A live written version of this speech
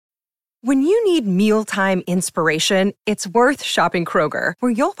When you need mealtime inspiration, it's worth shopping Kroger,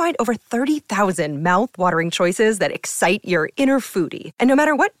 where you'll find over 30,000 mouth-watering choices that excite your inner foodie. And no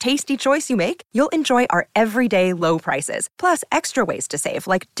matter what tasty choice you make, you'll enjoy our everyday low prices, plus extra ways to save,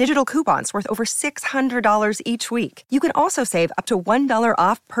 like digital coupons worth over $600 each week. You can also save up to $1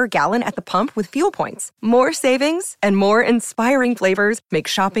 off per gallon at the pump with fuel points. More savings and more inspiring flavors make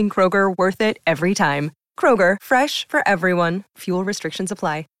shopping Kroger worth it every time. Kroger, fresh for everyone. Fuel restrictions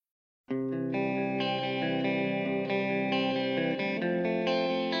apply.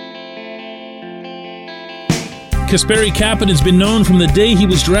 Kasperi Kapanen has been known from the day he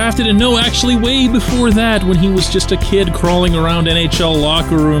was drafted, and no, actually way before that, when he was just a kid crawling around NHL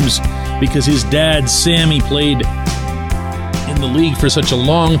locker rooms because his dad, Sammy, played in the league for such a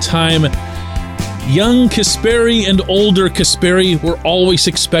long time. Young Kasperi and older Kasperi were always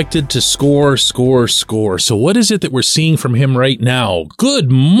expected to score. So what is it that we're seeing from him right now?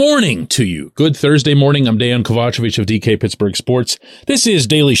 Good morning to you. Good Thursday morning. I'm Dejan Kovacevic of DK Pittsburgh Sports. This is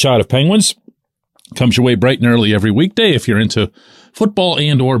Daily Shot of Penguins. Comes your way bright and early every weekday if you're into football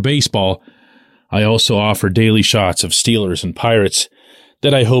and or baseball. I also offer daily shots of Steelers and Pirates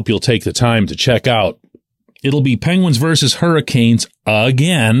that I hope you'll take the time to check out. It'll be Penguins versus Hurricanes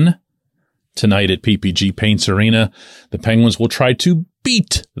again tonight at PPG Paints Arena. The Penguins will try to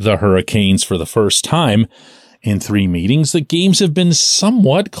beat the Hurricanes for the first time in 3 meetings. The games have been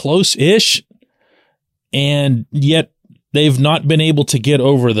somewhat close-ish, and yet they've not been able to get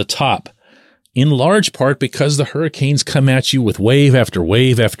over the top, in large part because the Hurricanes come at you with wave after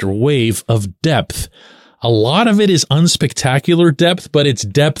wave after wave of depth. A lot of it is unspectacular depth, but it's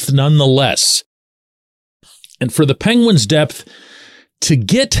depth nonetheless. And for the Penguins' depth to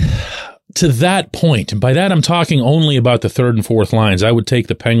get to that point, and by that I'm talking only about the third and fourth lines. I would take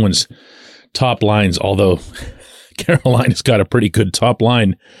the Penguins' top lines, although Carolina's got a pretty good top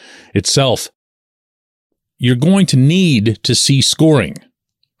line itself. You're going to need to see scoring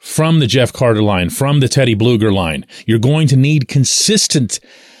from the Jeff Carter line, from the Teddy Bluger line. You're going to need consistent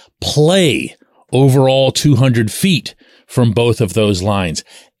play over all 200 feet from both of those lines.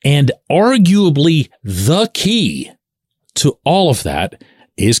 And arguably the key to all of that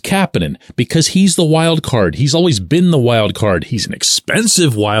is Kapanen, because he's the wild card. He's always been the wild card. He's an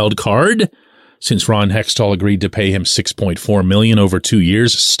expensive wild card, since Ron Hextall agreed to pay him $6.4 million over 2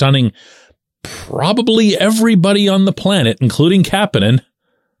 years, stunning probably everybody on the planet, including Kapanen,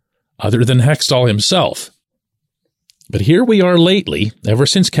 other than Hextall himself. But here we are lately, ever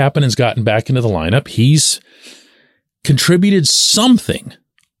since Kapanen's gotten back into the lineup, he's contributed something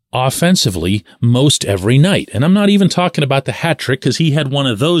offensively most every night. And I'm not even talking about the hat trick, because he had one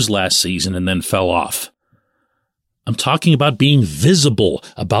of those last season and then fell off. I'm talking about being visible,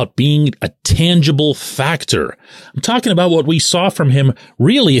 about being a tangible factor. I'm talking about what we saw from him,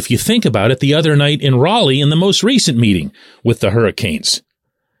 really, if you think about it, the other night in Raleigh in the most recent meeting with the Hurricanes.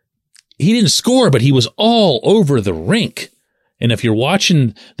 He didn't score, but he was all over the rink. And if you're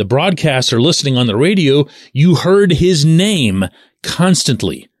watching the broadcast or listening on the radio, you heard his name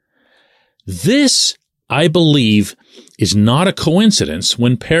constantly. This, I believe, is not a coincidence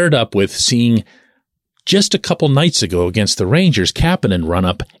when paired up with seeing just a couple nights ago against the Rangers, Kapanen run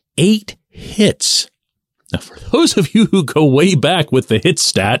up 8 hits. Now, for those of you who go way back with the hit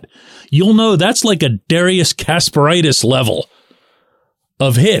stat, you'll know that's like a Darius Kasparaitis level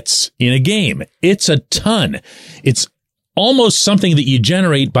of hits in a game. It's a ton. It's almost something that you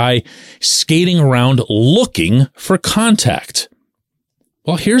generate by skating around looking for contact.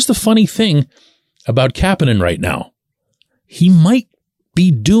 Well, here's the funny thing about Kapanen right now. He might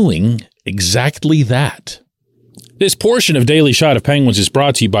be doing exactly that. This portion of Daily Shot of Penguins is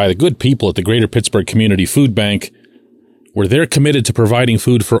brought to you by the good people at the Greater Pittsburgh Community Food Bank, where they're committed to providing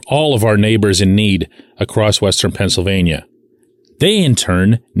food for all of our neighbors in need across Western Pennsylvania. They, in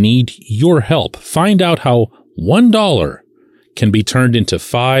turn, need your help. Find out how $1 can be turned into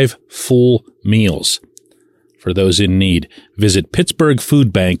 5 full meals for those in need. Visit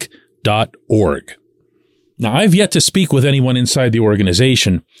pittsburghfoodbank.org. Now, I've yet to speak with anyone inside the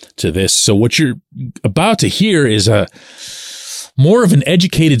organization to this, so what you're about to hear is more of an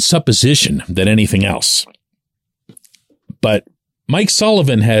educated supposition than anything else. But Mike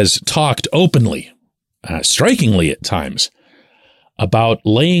Sullivan has talked openly, strikingly at times, about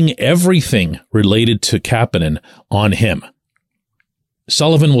laying everything related to Kapanen on him.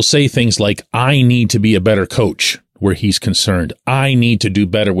 Sullivan will say things like, I need to be a better coach where he's concerned. I need to do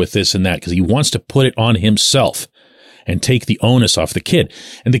better with this and that, because he wants to put it on himself and take the onus off the kid.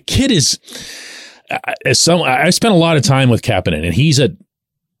 And the kid is, I spent a lot of time with Kapanen, and he's a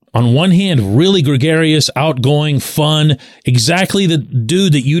On one hand, really gregarious, outgoing, fun, exactly the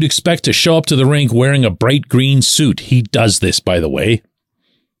dude that you'd expect to show up to the rink wearing a bright green suit. He does this, by the way.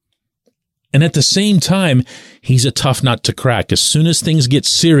 And at the same time, he's a tough nut to crack. As soon as things get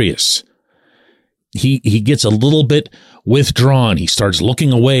serious, he gets a little bit withdrawn. He starts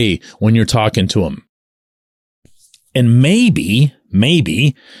looking away when you're talking to him. And maybe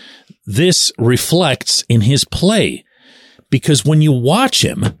this reflects in his play, because when you watch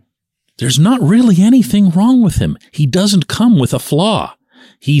him, there's not really anything wrong with him. He doesn't come with a flaw.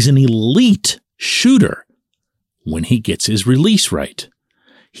 He's an elite shooter when he gets his release right.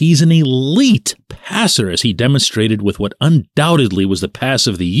 He's an elite passer, as he demonstrated with what undoubtedly was the pass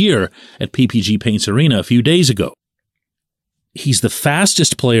of the year at PPG Paints Arena a few days ago. He's the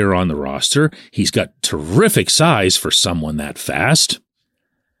fastest player on the roster. He's got terrific size for someone that fast.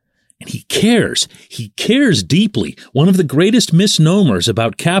 And he cares. He cares deeply. One of the greatest misnomers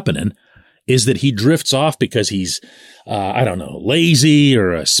about Kapanen is that he drifts off because he's, lazy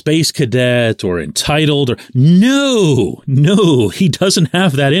or a space cadet or entitled or no, he doesn't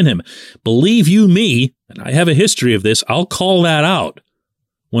have that in him. Believe you me, and I have a history of this, I'll call that out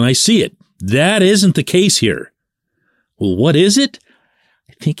when I see it. That isn't the case here. Well, what is it?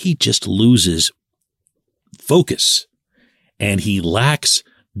 I think he just loses focus and he lacks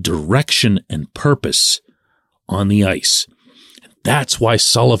direction and purpose on the ice. That's why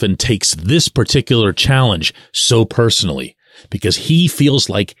Sullivan takes this particular challenge so personally, because he feels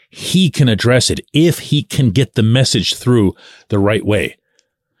like he can address it if he can get the message through the right way.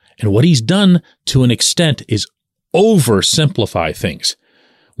 And what he's done to an extent is oversimplify things.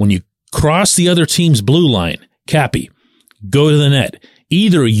 When you cross the other team's blue line, Cappy, go to the net.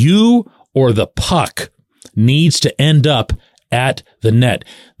 Either you or the puck needs to end up at the net.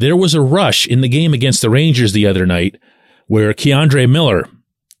 There was a rush in the game against the Rangers the other night where Keandre Miller,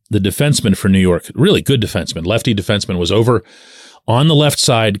 the defenseman for New York, really good defenseman, lefty defenseman, was over on the left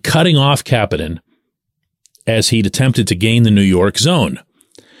side cutting off Kapanen as he'd attempted to gain the New York zone.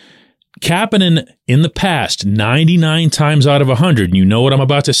 Kapanen in the past, 99 times out of 100, and you know what I'm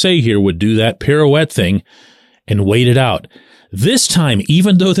about to say here, would do that pirouette thing and wait it out. This time,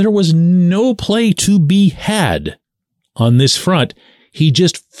 even though there was no play to be had on this front, he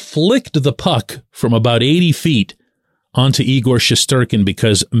just flicked the puck from about 80 feet onto Igor Shesterkin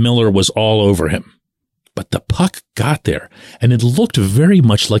because Miller was all over him. But the puck got there, and it looked very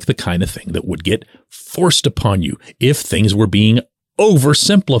much like the kind of thing that would get forced upon you if things were being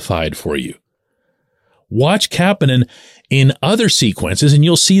oversimplified for you. Watch Kapanen in other sequences, and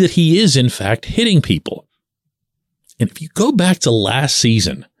you'll see that he is, in fact, hitting people. And if you go back to last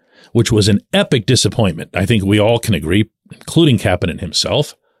season, which was an epic disappointment, I think we all can agree, including Kapanen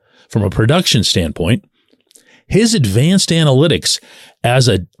himself, from a production standpoint, his advanced analytics as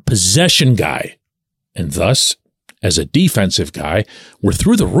a possession guy, and thus as a defensive guy, were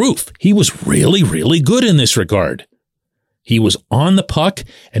through the roof. He was really, really good in this regard. He was on the puck,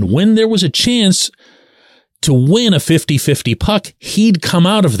 and when there was a chance to win a 50-50 puck, he'd come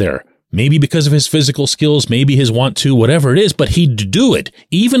out of there. Maybe because of his physical skills, maybe his want to, whatever it is, but he'd do it.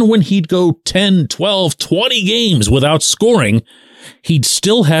 Even when he'd go 10, 12, 20 games without scoring, he'd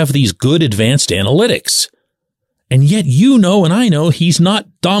still have these good advanced analytics. And yet you know and I know he's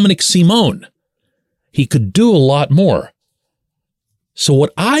not Dominic Simone. He could do a lot more. So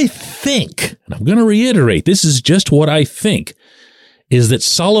what I think, and I'm going to reiterate, this is just what I think, is that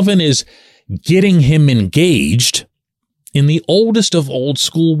Sullivan is getting him engaged in the oldest of old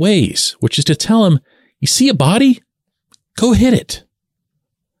school ways, which is to tell him, you see a body? Go hit it.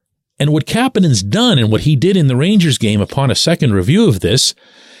 And what Kapanen's done and what he did in the Rangers game upon a second review of this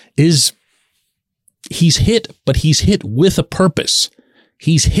is he's hit, but he's hit with a purpose.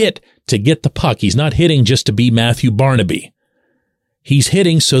 He's hit to get the puck. He's not hitting just to be Matthew Barnaby. He's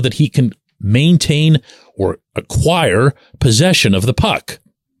hitting so that he can maintain or acquire possession of the puck.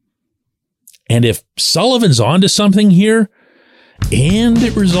 And if Sullivan's onto something here and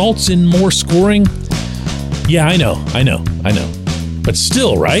it results in more scoring, yeah, I know. But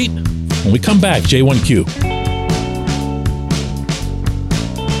still, right? When we come back, J1Q.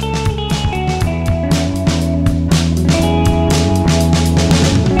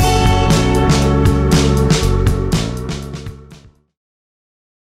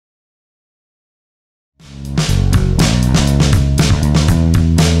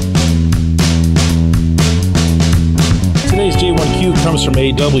 Comes from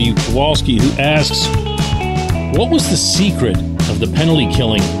A.W. Kowalski, who asks, what was the secret of the penalty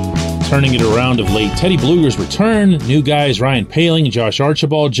killing turning it around of late? Teddy Blueger's return, new guys Ryan Poehling, Josh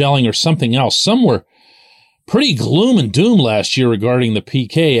Archibald gelling, or something else? Some were pretty gloom and doom last year regarding the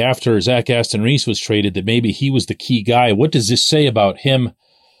PK after Zach Aston-Reese was traded, that maybe he was the key guy. What does this say about him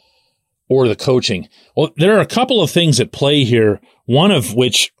or the coaching? Well, there are a couple of things at play here, one of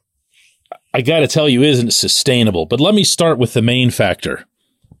which I got to tell you isn't sustainable. But let me start with the main factor,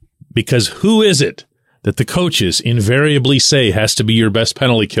 because who is it that the coaches invariably say has to be your best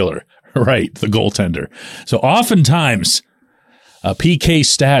penalty killer? Right, the goaltender. So oftentimes, PK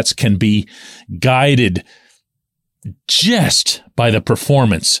stats can be guided just by the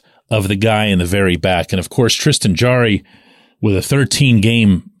performance of the guy in the very back. And of course, Tristan Jarry, with a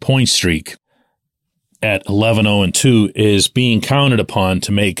 13-game point streak at 11-0-2, is being counted upon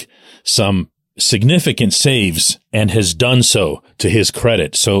to make some significant saves and has done so to his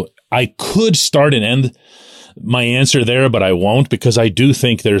credit. So I could start and end my answer there, but I won't, because I do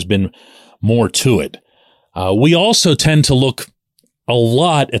think there's been more to it. We also tend to look a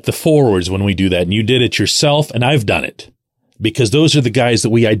lot at the forwards when we do that, and you did it yourself, and I've done it, because those are the guys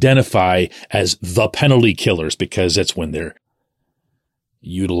that we identify as the penalty killers, because that's when they're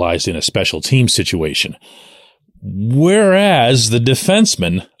utilized in a special team situation. Whereas the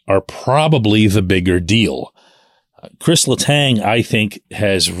defensemen are probably the bigger deal. Chris Letang, I think,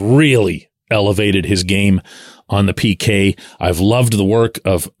 has really elevated his game on the PK. I've loved the work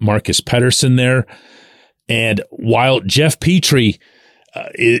of Marcus Pettersson there. And while Jeff Petrie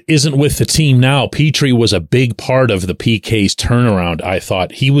isn't with the team now, Petrie was a big part of the PK's turnaround, I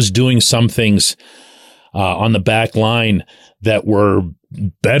thought. He was doing some things on the back line that were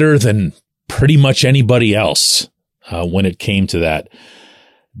better than pretty much anybody else when it came to that.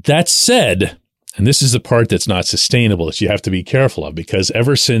 That said, and this is the part that's not sustainable, that you have to be careful of, because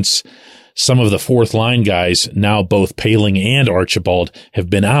ever since some of the fourth line guys, now both Poehling and Archibald, have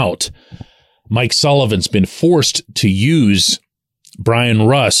been out, Mike Sullivan's been forced to use Brian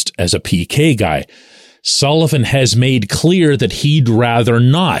Rust as a PK guy. Sullivan has made clear that he'd rather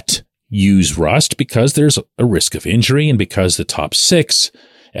not use Rust because there's a risk of injury and because the top six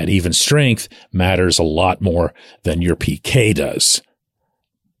at even strength matters a lot more than your PK does.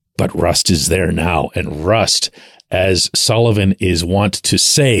 But Rust is there now, and Rust, as Sullivan is wont to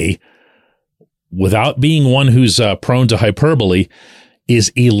say, without being one who's prone to hyperbole,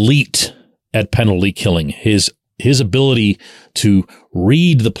 is elite at penalty killing. His ability to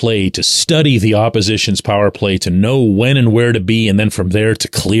read the play, to study the opposition's power play, to know when and where to be, and then from there to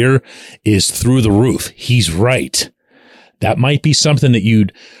clear, is through the roof. He's right. That might be something that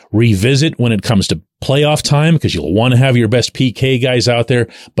you'd revisit when it comes to playoff time, because you'll want to have your best PK guys out there.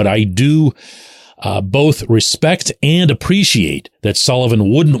 But I do both respect and appreciate that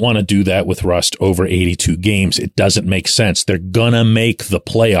Sullivan wouldn't want to do that with Rust over 82 games. It doesn't make sense. They're going to make the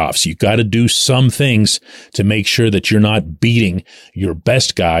playoffs. You got to do some things to make sure that you're not beating your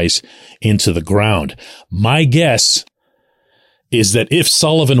best guys into the ground. My guess is that if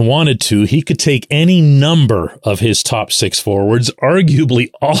Sullivan wanted to, he could take any number of his top six forwards, arguably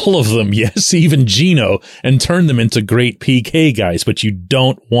all of them, yes, even Gino, and turn them into great PK guys. But you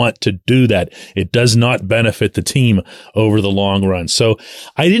don't want to do that. It does not benefit the team over the long run. So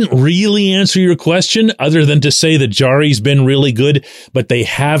I didn't really answer your question other than to say that Jarry's been really good, but they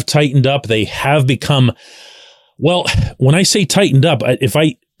have tightened up. They have become, well, when I say tightened up, if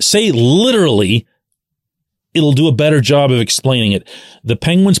I say literally, it'll do a better job of explaining it. The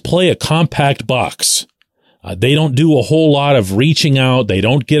Penguins play a compact box. They don't do a whole lot of reaching out. They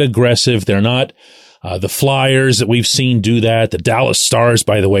don't get aggressive. They're not the Flyers that we've seen do that. The Dallas Stars,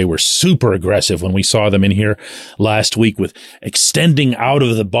 by the way, were super aggressive when we saw them in here last week with extending out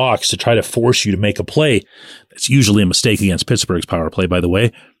of the box to try to force you to make a play. That's usually a mistake against Pittsburgh's power play, by the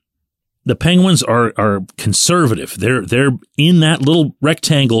way. The Penguins are conservative. They're in that little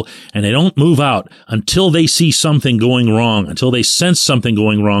rectangle, and they don't move out until they see something going wrong, until they sense something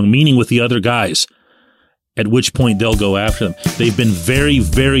going wrong, meaning with the other guys, at which point they'll go after them. They've been very,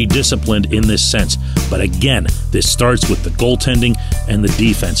 very disciplined in this sense. But again, this starts with the goaltending and the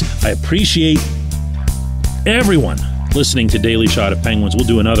defense. I appreciate everyone listening to Daily Shot of Penguins. We'll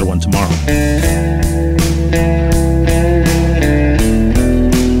do another one tomorrow.